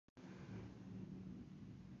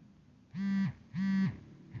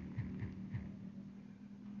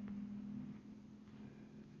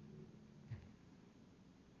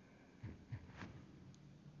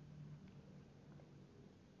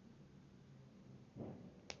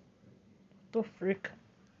The frick?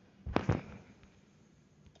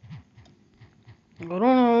 I don't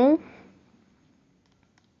know.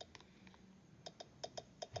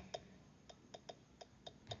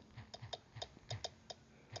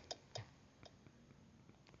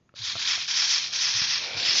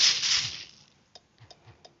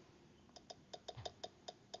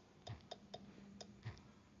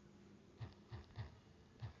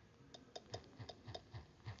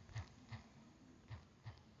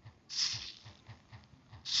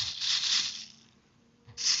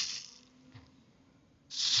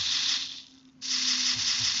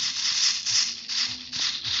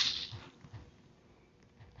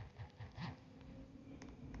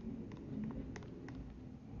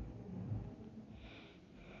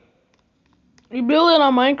 We building a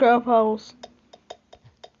Minecraft house.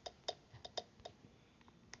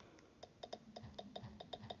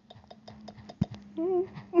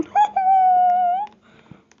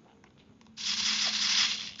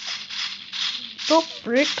 The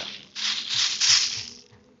frick?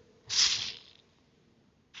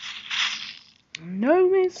 No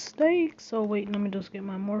mistakes. Oh wait, let me just get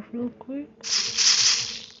my morph real quick.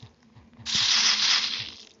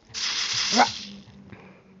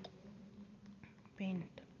 Paint.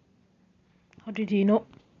 How did he know?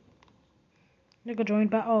 Nigga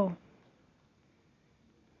joined back. Oh.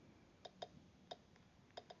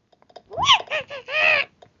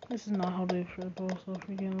 This is not how they supposed to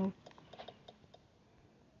freaking look.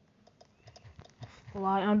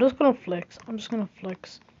 Fly. I'm just gonna flex. I'm just gonna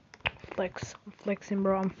flex. Flex. I'm flexing,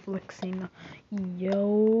 bro. I'm flexing.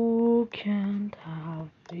 Yo, can't have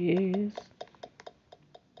this.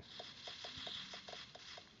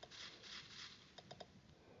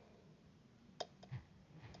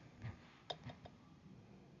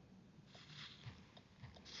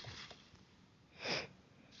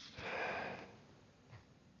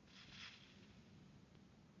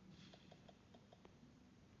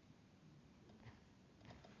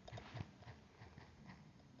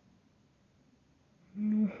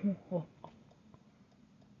 No.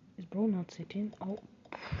 Is bro not sitting? Oh,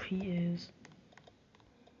 he is.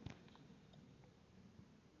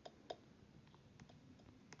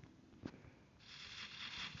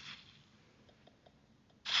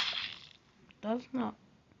 That's not.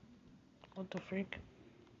 What the freak?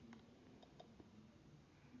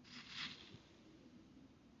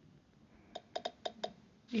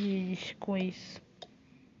 Eesh, quiz.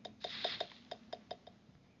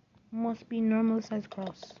 Must be normal size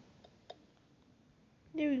cross.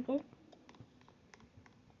 There we go.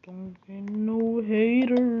 Don't get no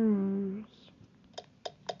haters.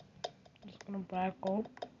 Just gonna back up.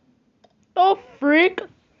 The freak!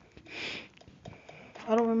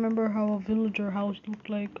 I don't remember how a villager house looked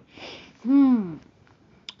like. It'll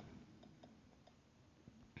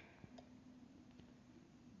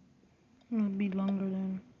be longer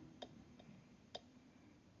than.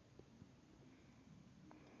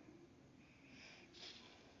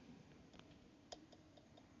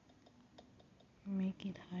 Make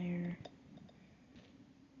it higher.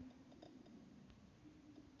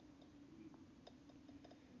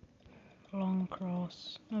 Long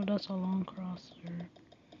cross. No, that's a long cross, sir.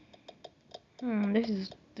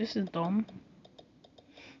 This is dumb.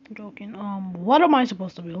 I'm joking. What am I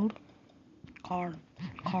supposed to build? Car.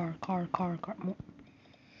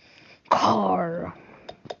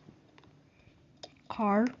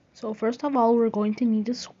 Car. So first of all, we're going to need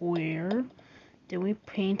a square. Then we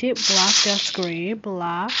paint it black. That's gray.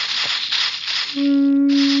 Black.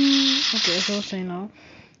 Okay, so I'll say now.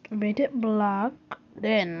 We paint it black.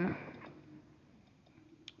 Then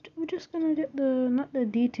we're just gonna get not the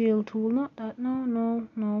detail tool, not that. No.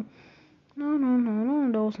 None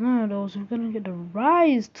of those. We're gonna get the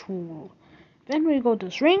rise tool. Then we go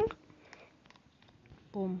to shrink.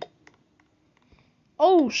 Boom.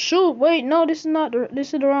 Oh shoot! Wait, no, this is not.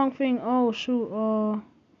 This is the wrong thing. Oh shoot.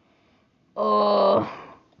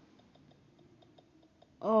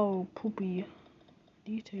 Oh poopy.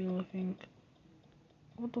 Detail, I think.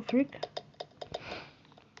 What the frick?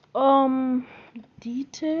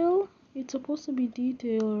 Detail. It's supposed to be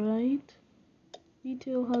detail, right?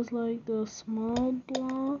 Detail has like the small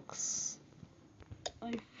blocks.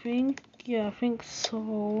 I think. Yeah, I think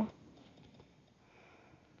so.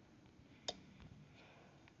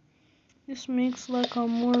 This makes like a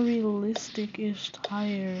more realistic-ish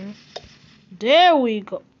tire. There we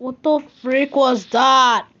go. What the frick was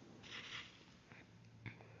that?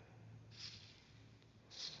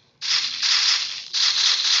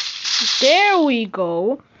 There we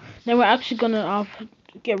go. Then we're actually gonna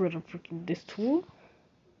get rid of freaking this tool.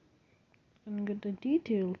 And get the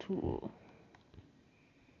detail tool.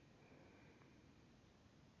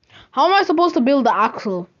 How am I supposed to build the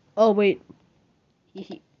axle? Oh wait.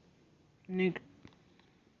 Nig.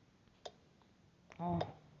 Oh.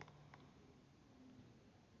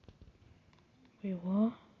 Wait,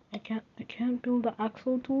 what? I can't build the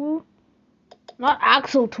axle tool? Not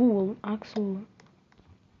axle tool, axle.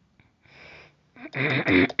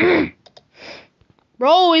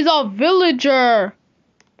 Bro, he's a villager.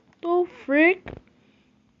 The freak?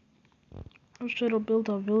 I should have built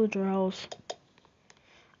a villager house.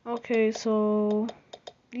 Okay, so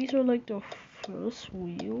these are like the first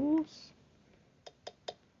wheels.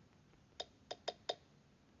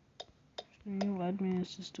 The new admin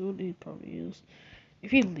is just dude, he probably is. If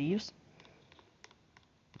he leaves.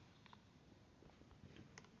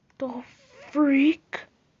 The freak?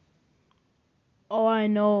 Oh, I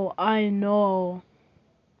know.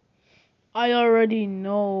 I already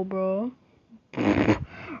know, bro.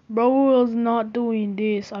 Bro was not doing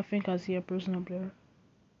this. I think I see a person up there.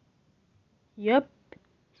 Yep.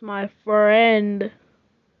 It's my friend.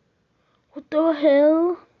 What the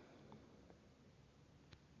hell?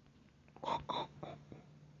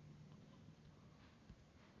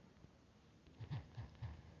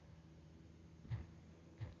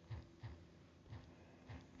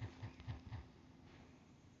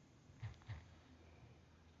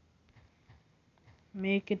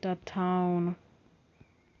 Make it a town.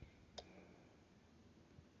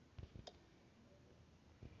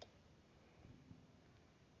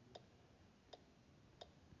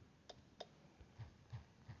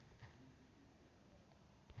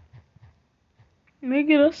 Make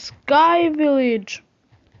it a sky village.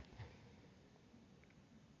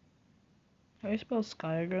 How do you spell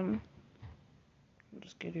sky again? I'm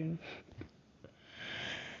just kidding.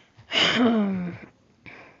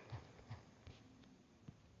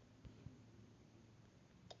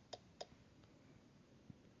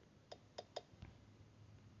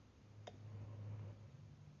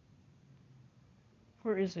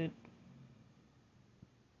 Where is it?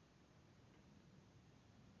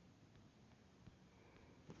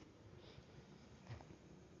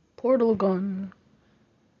 Portal gun.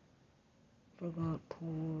 Forgot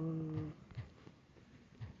portal.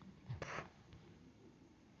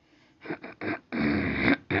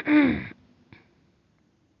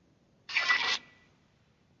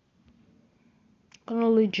 Gonna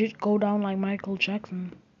legit go down like Michael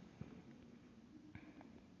Jackson.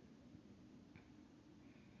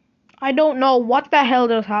 I don't know what the hell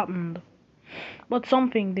just happened, but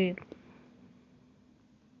something did.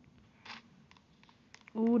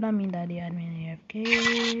 Ooh, that mean that the admin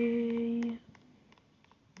AFK.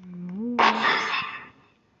 Ooh.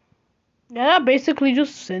 Yeah, that basically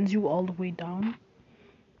just sends you all the way down.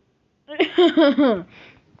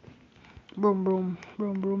 Broom, broom,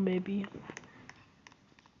 broom, broom, baby.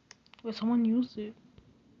 Wait, someone used it.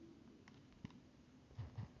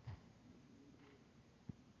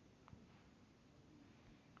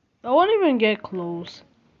 That won't even get close.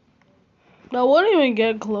 That won't even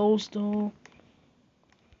get close, though.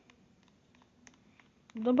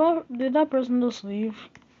 Did that person just leave?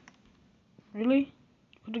 Really?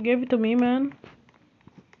 Could have gave it to me, man.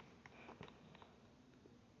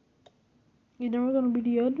 You're never gonna be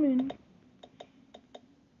the admin.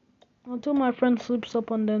 Until my friend slips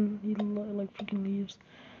up and then he like freaking leaves.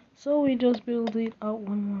 So we just build it out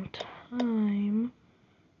one more time.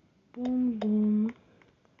 Boom, boom.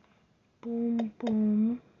 Boom,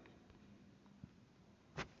 boom.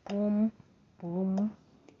 Boom, boom.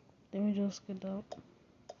 Then we just get out.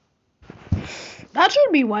 That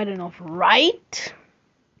should be wide enough, right?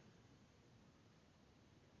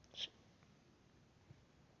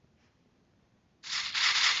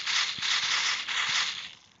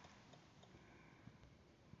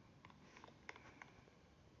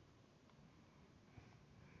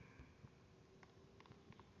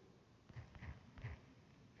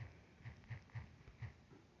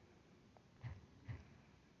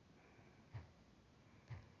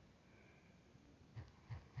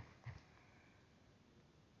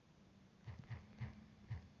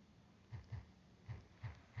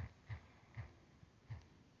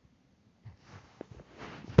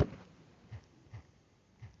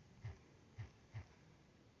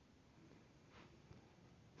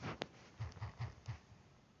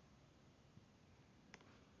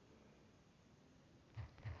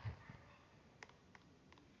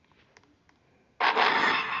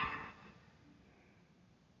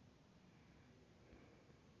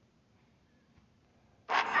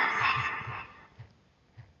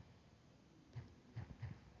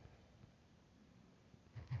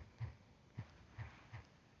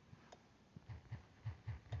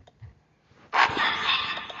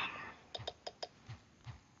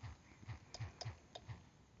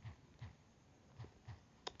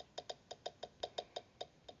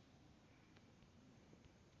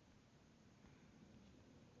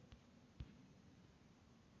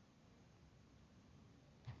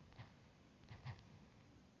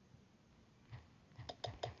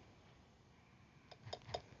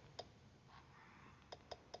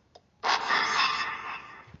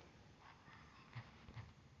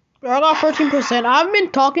 I got 14%. I've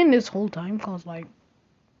been talking this whole time, cause like.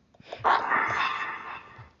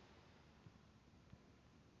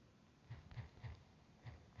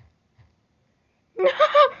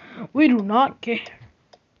 We do not care.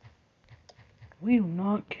 We do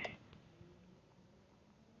not care.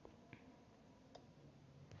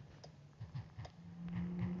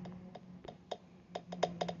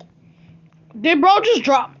 Did bro just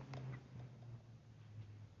drop?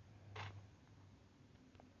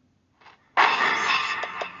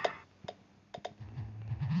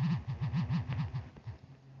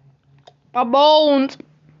 My bones.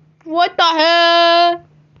 What the hell?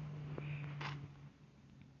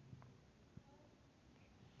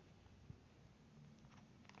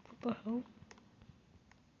 What the hell?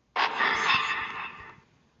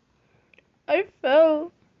 I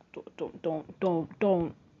fell.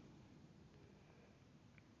 Don't.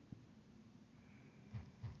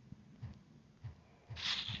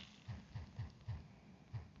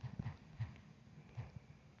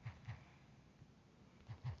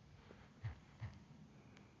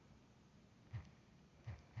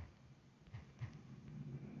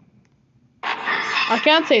 I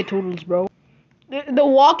can't say toodles, bro. The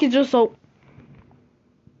walk is just so.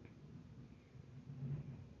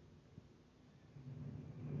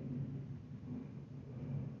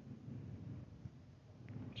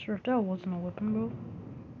 Sure, if that wasn't a weapon, bro.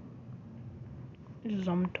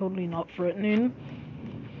 I'm totally not threatening.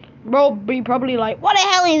 Bro, be probably like, what the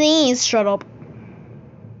hell is this? Shut up.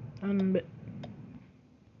 And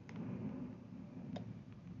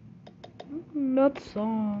that's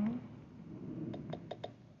all.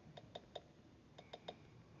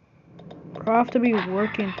 Bro, I have to be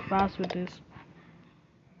working fast with this.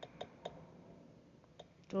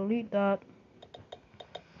 Delete that.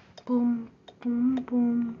 Boom, boom,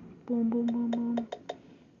 boom, boom, boom, boom, boom.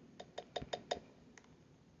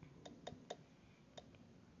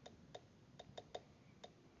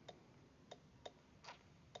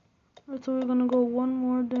 Alright, so we're gonna go one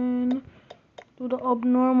more then. Do the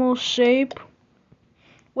abnormal shape.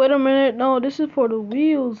 Wait a minute, no, this is for the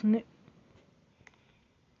wheels.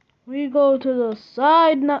 We go to the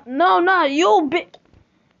side. No, not you, bitch.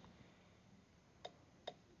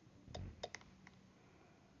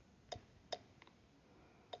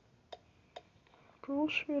 Bro,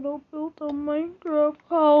 straight up built a Minecraft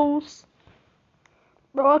house.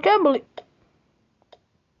 Bro, I can't believe.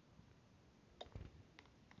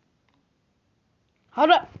 How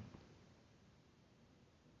did?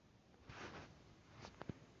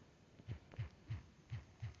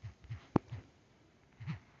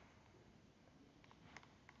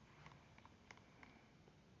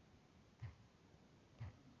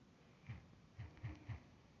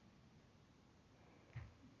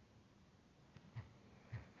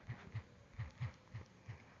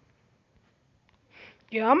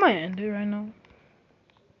 Yeah, I might end it right now.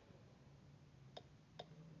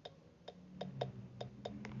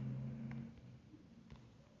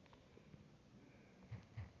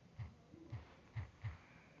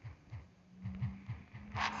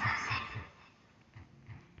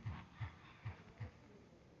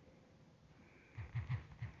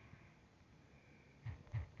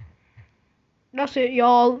 That's it,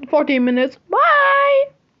 y'all. 14 minutes. Bye.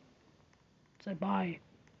 Say bye.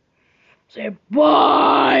 Say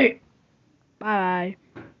bye.